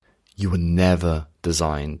You were never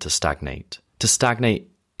designed to stagnate. To stagnate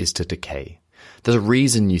is to decay. There's a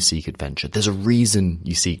reason you seek adventure. There's a reason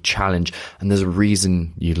you seek challenge. And there's a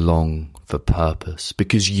reason you long for purpose.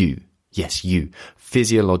 Because you, yes, you,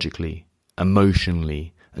 physiologically,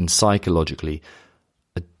 emotionally, and psychologically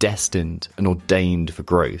are destined and ordained for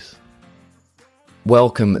growth.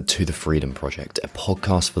 Welcome to The Freedom Project, a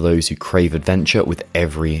podcast for those who crave adventure with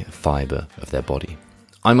every fibre of their body.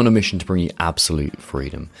 I'm on a mission to bring you absolute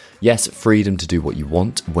freedom. Yes, freedom to do what you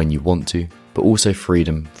want when you want to, but also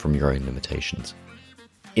freedom from your own limitations.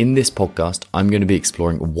 In this podcast, I'm going to be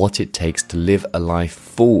exploring what it takes to live a life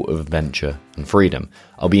full of adventure and freedom.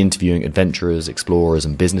 I'll be interviewing adventurers, explorers,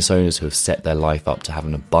 and business owners who have set their life up to have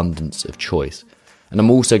an abundance of choice. And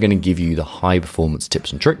I'm also going to give you the high performance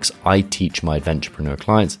tips and tricks I teach my adventurepreneur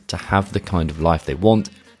clients to have the kind of life they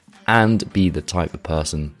want and be the type of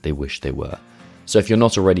person they wish they were. So if you're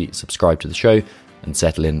not already, subscribe to the show and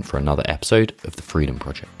settle in for another episode of The Freedom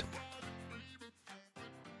Project.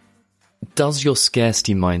 Does your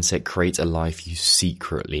scarcity mindset create a life you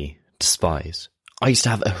secretly despise? I used to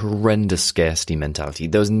have a horrendous scarcity mentality.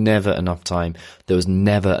 There was never enough time. There was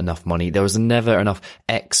never enough money. There was never enough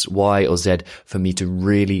X, Y, or Z for me to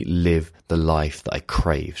really live the life that I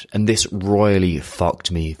craved. And this royally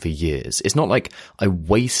fucked me for years. It's not like I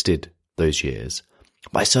wasted those years,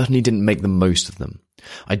 but I certainly didn't make the most of them.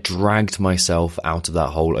 I dragged myself out of that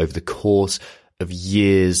hole over the course of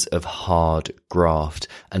years of hard graft.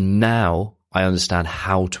 And now I understand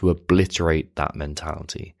how to obliterate that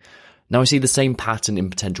mentality. Now I see the same pattern in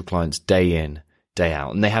potential clients day in, day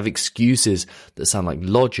out, and they have excuses that sound like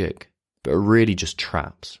logic, but are really just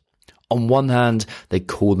traps. On one hand, they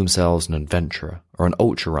call themselves an adventurer or an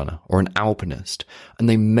ultra runner or an alpinist, and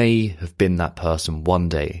they may have been that person one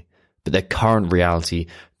day, but their current reality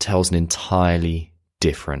tells an entirely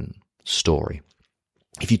different story.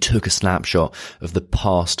 If you took a snapshot of the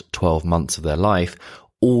past 12 months of their life,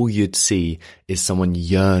 all you'd see is someone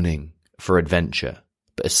yearning for adventure,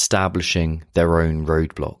 but establishing their own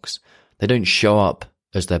roadblocks. They don't show up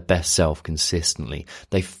as their best self consistently.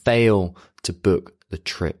 They fail to book the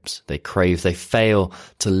trips they crave. They fail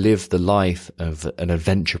to live the life of an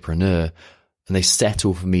adventurepreneur, and they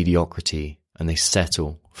settle for mediocrity and they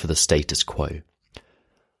settle for the status quo.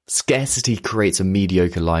 Scarcity creates a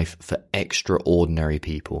mediocre life for extraordinary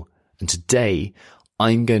people. And today,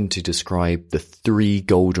 I'm going to describe the 3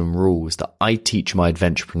 golden rules that I teach my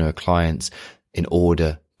adventurepreneur clients in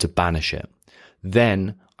order to banish it.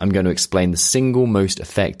 Then I'm going to explain the single most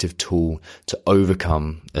effective tool to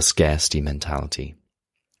overcome a scarcity mentality.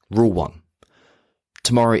 Rule 1.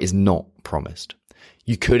 Tomorrow is not promised.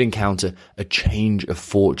 You could encounter a change of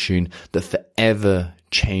fortune that forever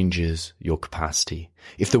changes your capacity.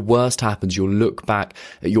 If the worst happens, you'll look back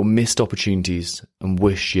at your missed opportunities and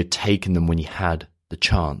wish you'd taken them when you had the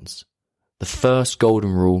chance. The first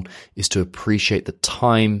golden rule is to appreciate that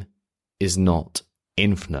time is not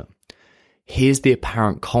infinite. Here's the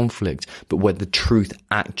apparent conflict, but where the truth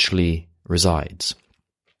actually resides.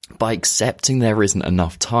 By accepting there isn't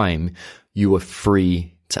enough time, you are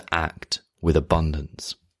free to act with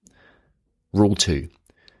abundance. Rule 2.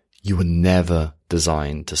 You were never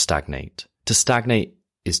designed to stagnate. To stagnate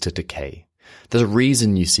is to decay. There's a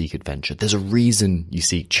reason you seek adventure. There's a reason you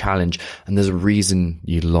seek challenge. And there's a reason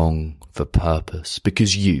you long for purpose.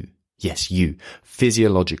 Because you, yes, you,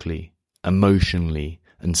 physiologically, emotionally,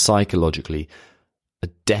 and psychologically are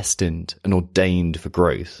destined and ordained for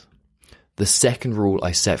growth. The second rule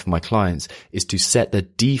I set for my clients is to set their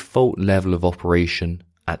default level of operation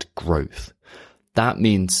at growth. That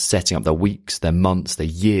means setting up their weeks, their months, their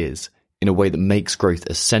years in a way that makes growth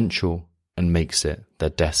essential and makes it their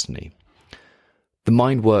destiny. The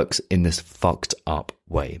mind works in this fucked up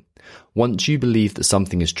way. Once you believe that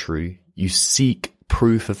something is true, you seek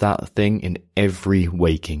proof of that thing in every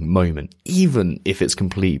waking moment, even if it's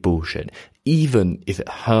complete bullshit, even if it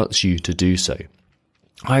hurts you to do so.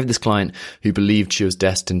 I have this client who believed she was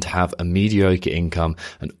destined to have a mediocre income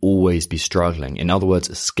and always be struggling. In other words,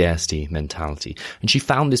 a scarcity mentality. And she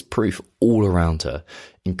found this proof all around her.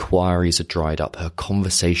 Inquiries had dried up, her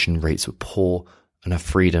conversation rates were poor, and her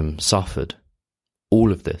freedom suffered.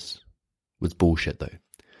 All of this was bullshit though.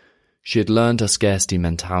 She had learned her scarcity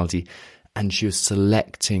mentality and she was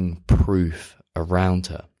selecting proof around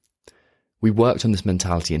her. We worked on this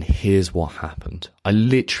mentality and here's what happened. I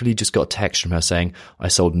literally just got a text from her saying, I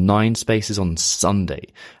sold 9 spaces on Sunday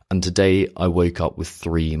and today I woke up with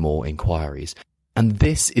 3 more inquiries. And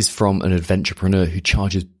this is from an adventurepreneur who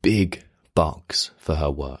charges big bucks for her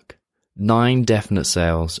work. 9 definite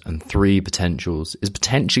sales and 3 potentials is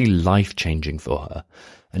potentially life-changing for her.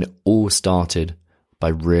 And it all started by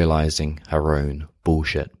realizing her own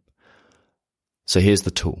bullshit. So here's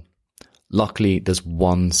the tool. Luckily, there's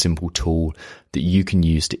one simple tool that you can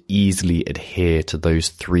use to easily adhere to those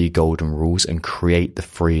 3 golden rules and create the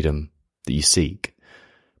freedom that you seek.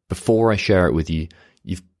 Before I share it with you,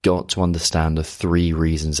 you've got to understand the 3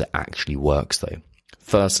 reasons it actually works though.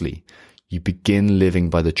 Firstly, you begin living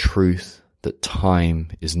by the truth that time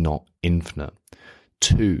is not infinite.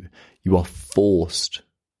 2, you are forced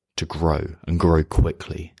to grow and grow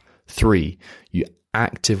quickly. 3, you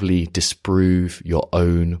actively disprove your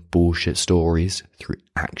own bullshit stories through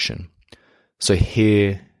action. So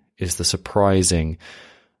here is the surprising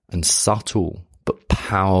and subtle but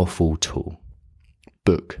powerful tool.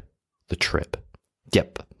 Book the trip.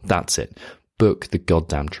 Yep, that's it. Book the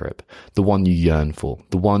goddamn trip. The one you yearn for.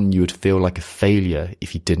 The one you would feel like a failure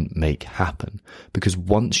if you didn't make happen. Because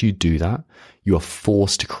once you do that, you are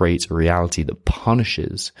forced to create a reality that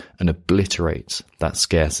punishes and obliterates that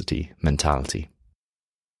scarcity mentality.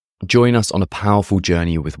 Join us on a powerful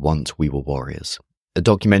journey with Once We Were Warriors, a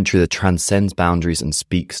documentary that transcends boundaries and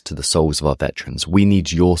speaks to the souls of our veterans. We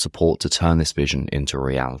need your support to turn this vision into a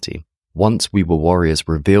reality. Once We Were Warriors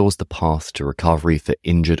reveals the path to recovery for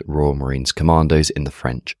injured Royal Marines commandos in the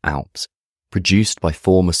French Alps. Produced by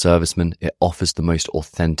former servicemen, it offers the most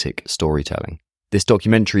authentic storytelling. This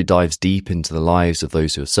documentary dives deep into the lives of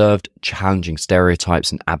those who have served, challenging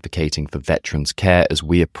stereotypes and advocating for veterans' care as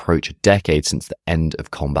we approach a decade since the end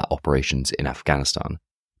of combat operations in Afghanistan.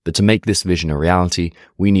 But to make this vision a reality,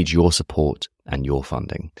 we need your support and your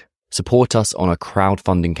funding. Support us on a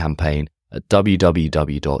crowdfunding campaign at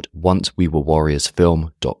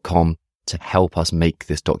www.oncewewerewarriorsfilm.com to help us make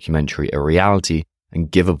this documentary a reality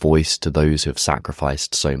and give a voice to those who have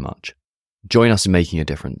sacrificed so much. Join us in making a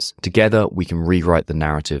difference. Together, we can rewrite the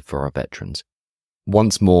narrative for our veterans.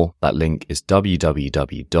 Once more, that link is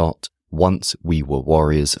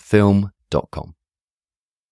www.oncewewewarriorsfilm.com.